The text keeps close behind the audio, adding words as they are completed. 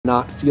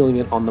not feeling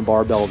it on the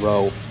barbell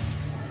row.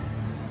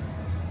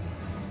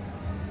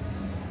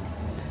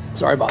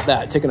 Sorry about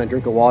that, taking a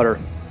drink of water.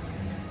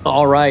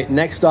 All right,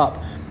 next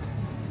up,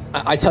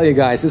 I tell you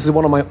guys, this is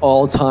one of my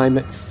all-time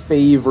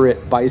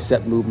favorite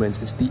bicep movements.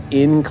 It's the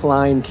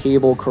incline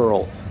cable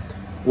curl.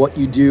 What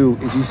you do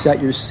is you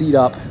set your seat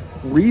up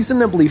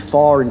reasonably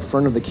far in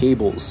front of the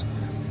cables.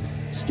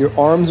 So your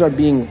arms are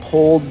being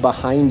pulled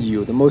behind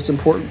you. The most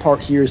important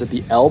part here is that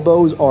the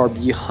elbows are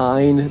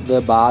behind the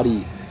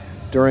body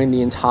during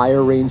the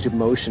entire range of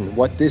motion.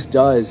 What this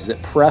does is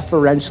it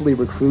preferentially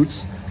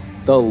recruits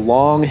the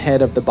long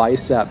head of the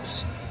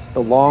biceps.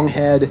 The long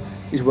head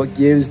is what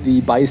gives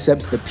the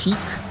biceps the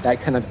peak, that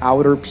kind of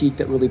outer peak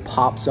that really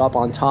pops up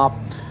on top.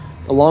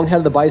 The long head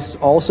of the biceps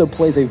also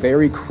plays a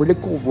very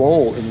critical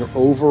role in your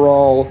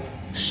overall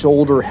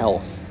shoulder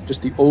health,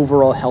 just the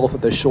overall health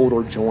of the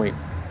shoulder joint.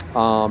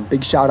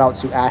 Big shout out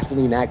to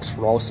Athlean X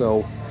for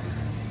also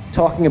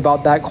talking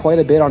about that quite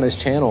a bit on his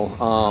channel.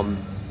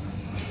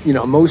 You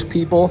know, most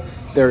people,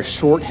 their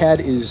short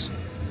head is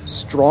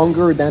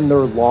stronger than their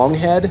long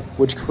head,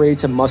 which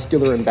creates a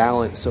muscular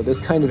imbalance. So this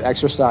kind of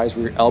exercise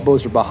where your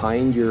elbows are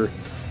behind your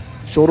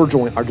shoulder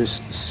joint are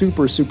just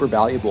super, super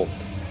valuable.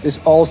 This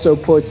also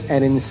puts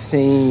an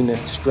insane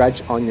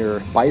stretch on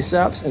your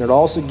biceps, and it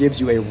also gives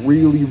you a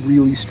really,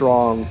 really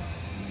strong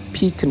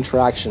peak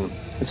contraction.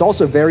 It's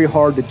also very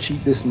hard to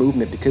cheat this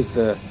movement because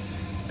the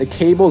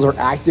cables are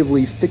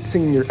actively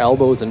fixing your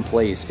elbows in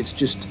place. It's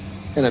just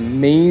an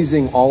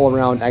amazing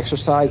all-around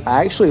exercise.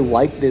 I actually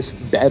like this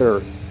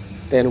better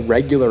than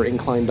regular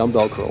incline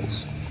dumbbell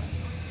curls.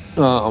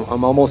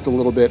 I'm almost a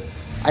little bit,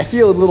 I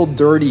feel a little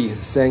dirty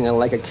saying I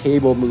like a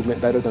cable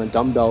movement better than a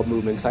dumbbell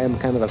movement because I am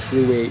kind of a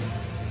free weight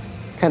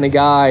kind of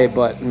guy,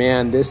 but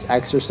man, this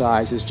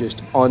exercise is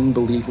just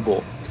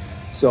unbelievable.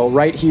 So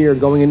right here,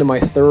 going into my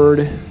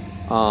third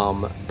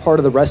part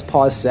of the rest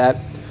pause set.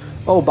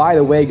 Oh, by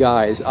the way,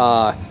 guys,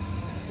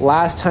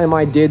 last time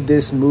I did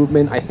this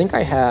movement, I think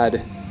I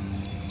had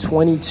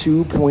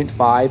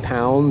 22.5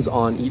 pounds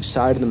on each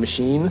side of the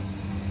machine,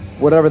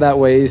 whatever that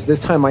weighs. This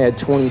time I had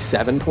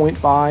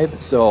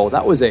 27.5, so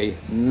that was a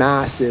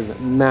massive,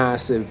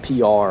 massive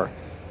PR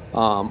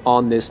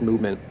on this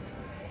movement.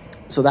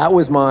 So that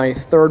was my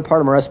third part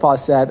of my rest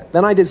pause set.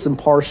 Then I did some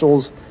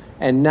partials,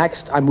 and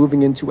next I'm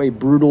moving into a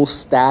brutal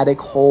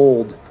static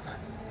hold.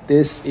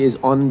 This is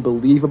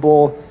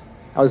unbelievable.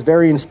 I was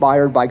very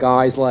inspired by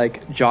guys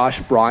like Josh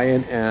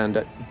Bryant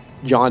and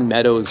John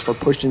Meadows for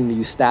pushing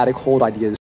these static hold ideas.